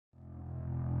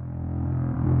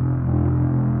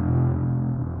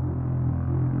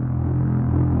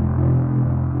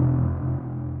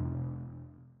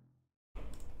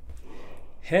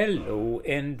Hello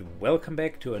and welcome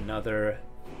back to another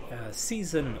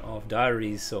season of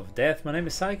Diaries of Death. My name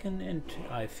is Syken and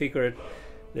I figured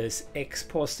this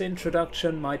ex-post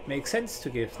introduction might make sense to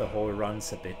give the whole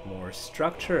runs a bit more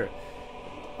structure.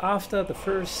 After the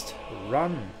first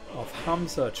run of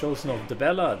Hamza, chosen of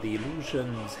Dibella, the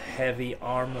Illusion's Heavy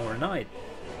Armor Knight,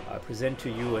 I present to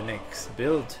you a next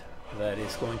build that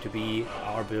is going to be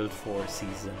our build for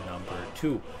season number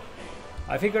 2.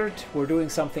 I figured we're doing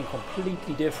something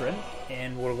completely different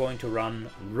and we're going to run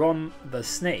Ron the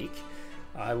Snake.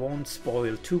 I won't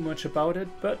spoil too much about it,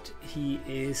 but he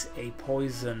is a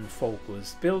poison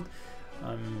focused build.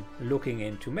 I'm looking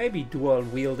into maybe dual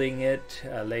wielding it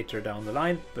later down the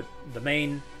line, but the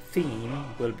main theme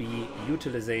will be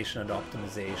utilization and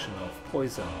optimization of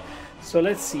poison. So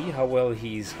let's see how well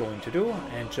he's going to do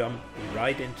and jump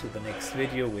right into the next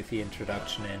video with the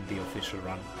introduction and the official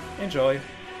run. Enjoy!